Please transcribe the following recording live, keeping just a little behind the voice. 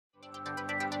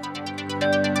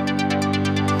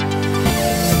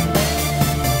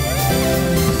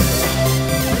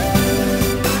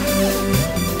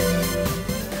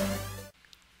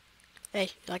Hey,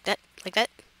 you like that? Like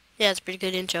that? Yeah, it's a pretty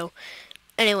good intro.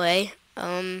 Anyway,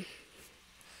 back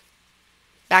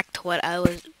to what I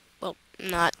was, well,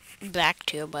 not back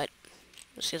to, but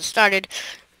let's get started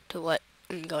to what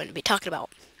I'm going to be talking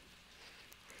about.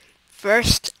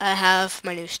 First, I have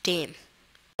my new Steam.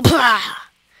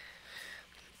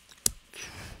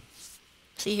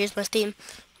 See, here's my Steam.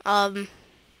 Um,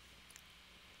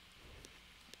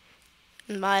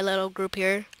 my little group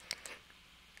here,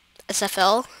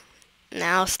 SFL,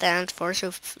 now stands for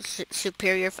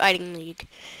Superior Fighting League.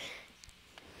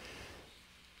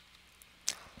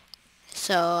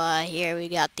 So, here we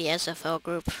got the SFL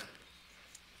group.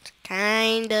 It's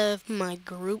kind of my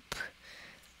group.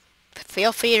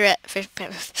 Feel free to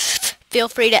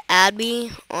add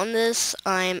me on this.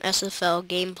 I'm SFL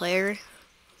game player,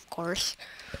 of course.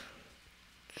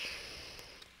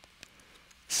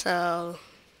 So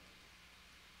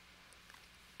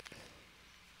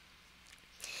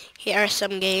here are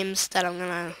some games that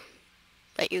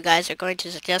you guys are going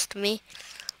to suggest to me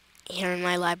here in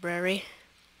my library.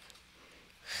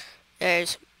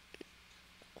 There's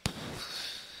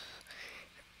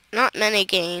not many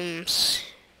games.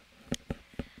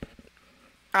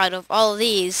 Out of all of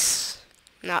these,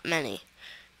 not many.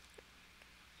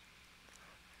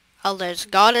 Oh, there's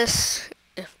Goddess,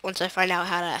 once I find out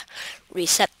how to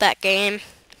reset that game.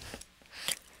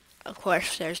 Of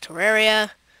course, there's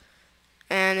Terraria.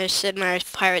 And there's Sid Meier's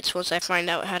Pirates once I find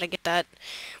out how to get that.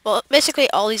 Well, basically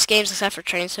all these games except for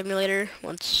Train Simulator.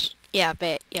 Yeah.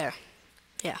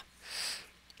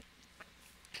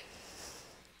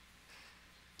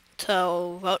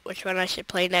 So, vote which one I should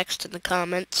play next in the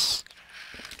comments.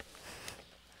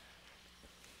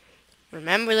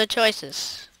 Remember the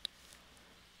choices.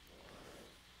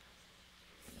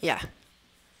 Yeah.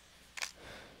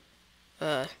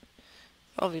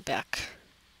 I'll be back.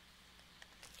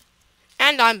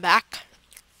 And I'm back.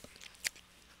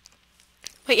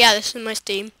 But yeah, this is my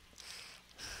Steam.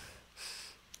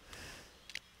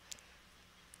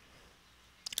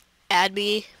 Add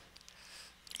me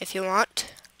if you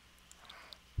want.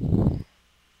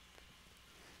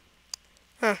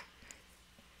 Huh.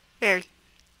 Man.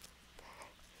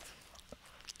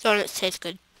 Donuts taste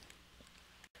good.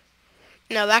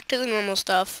 Now back to the normal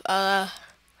stuff.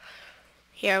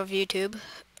 Here with YouTube.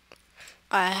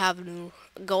 I have a new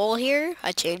goal here.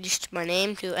 I changed my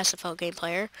name to SFL Game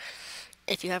Player.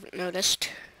 If you haven't noticed.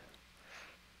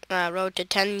 Road to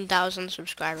 10,000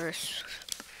 subscribers.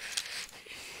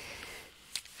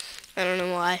 I don't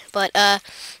know why, but I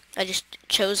just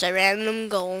chose a random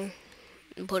goal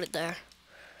and put it there.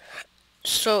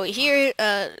 So here,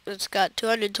 it's got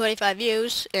 225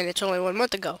 views, and it's only 1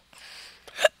 month ago.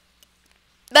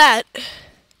 That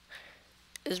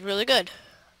is really good.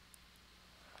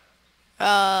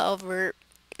 Over,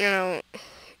 a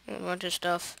bunch of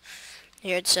stuff.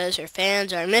 Here it says your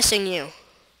fans are missing you.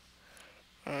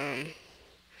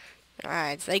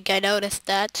 I think I noticed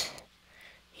that.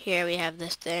 Here we have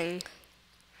this thing.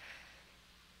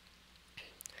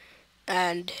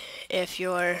 And if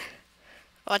you're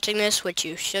watching this, which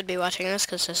you should be watching this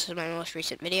because this is my most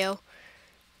recent video,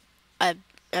 as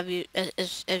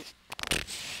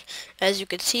you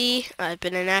can see, I've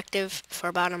been inactive for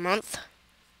about a month.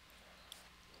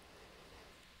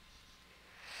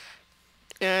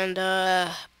 And,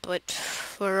 but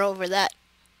for over that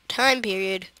time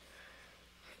period,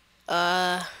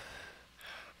 I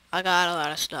got a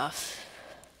lot of stuff.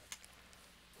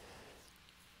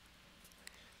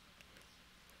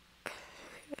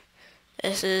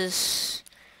 This is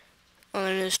all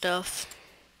the new stuff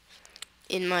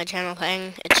in my channel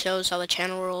thing. It shows all the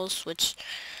channel rules, which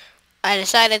I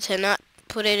decided to not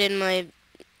put it in my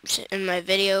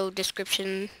video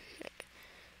description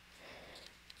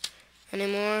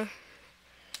anymore,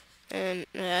 and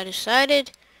I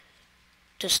decided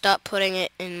to stop putting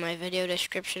it in my video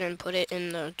description and put it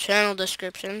in the channel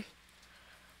description.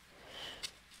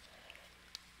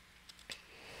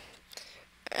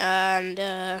 And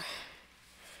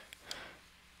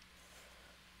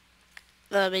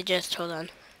let me just hold on.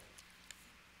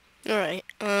 Alright,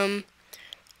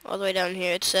 all the way down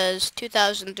here it says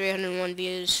 2,301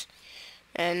 views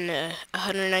and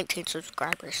 119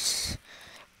 subscribers.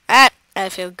 That I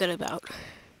feel good about,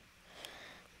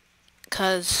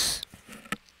 cause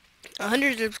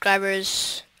 100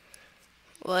 subscribers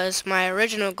was my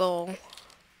original goal,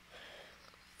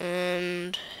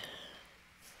 and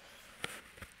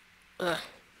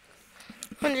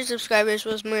 100 subscribers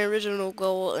was my original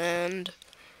goal, and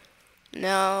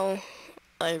now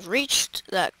I've reached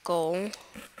that goal,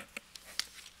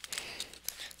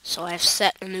 so I've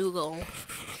set a new goal.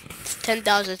 It's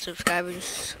 10,000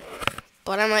 subscribers,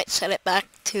 but I might set it back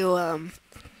to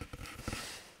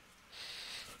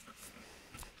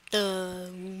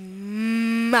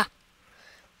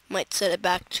might set it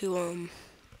back to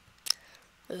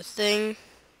the thing.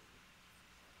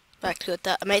 Back to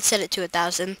I might set it to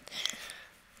 1,000.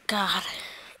 God,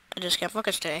 I just can't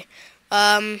focus today.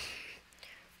 Then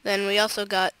we also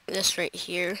got this right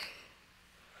here.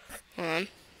 Hold on.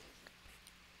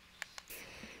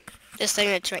 This thing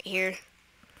that's right here.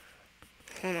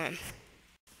 Hold on.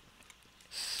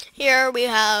 Here we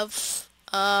have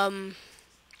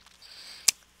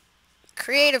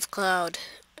Creative Cloud.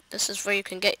 This is where you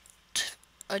can get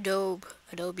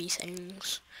Adobe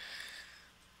things.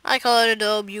 I call it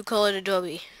Adobe, you call it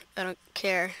Adobe. I don't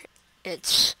care.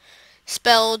 It's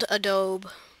spelled Adobe,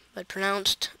 but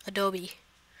pronounced Adobe.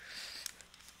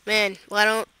 Man, why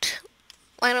don't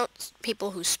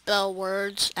people who spell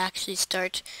words actually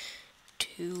start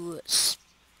to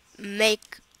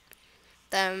make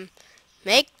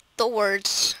the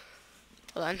words.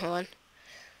 Hold on.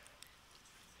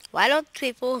 Why don't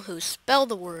people who spell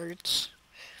the words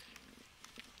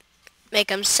make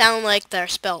them sound like they're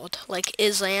spelled, like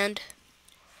Island?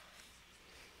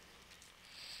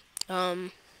 You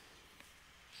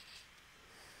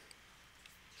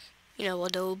know,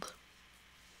 Adobe.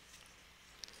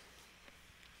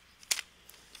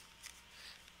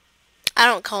 I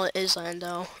don't call it Island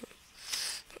though.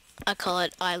 I call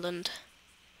it Island.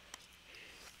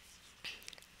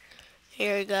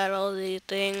 Here we got all these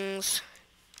things.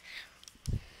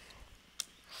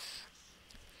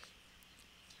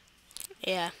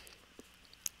 Yeah.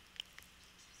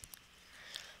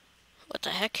 What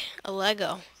the heck? A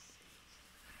Lego.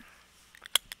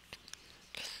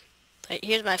 But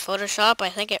here's my Photoshop. I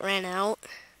think it ran out.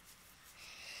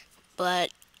 But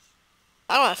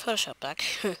I don't have Photoshop back.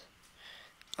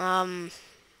 I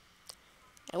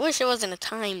wish it wasn't a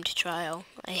timed trial.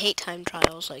 I hate timed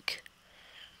trials, like,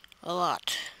 a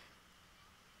lot.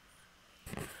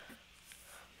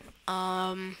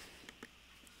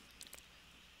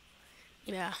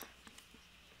 Yeah.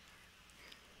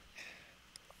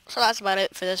 So that's about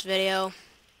it for this video.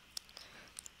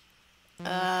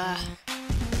 Yeah.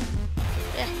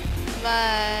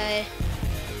 Bye.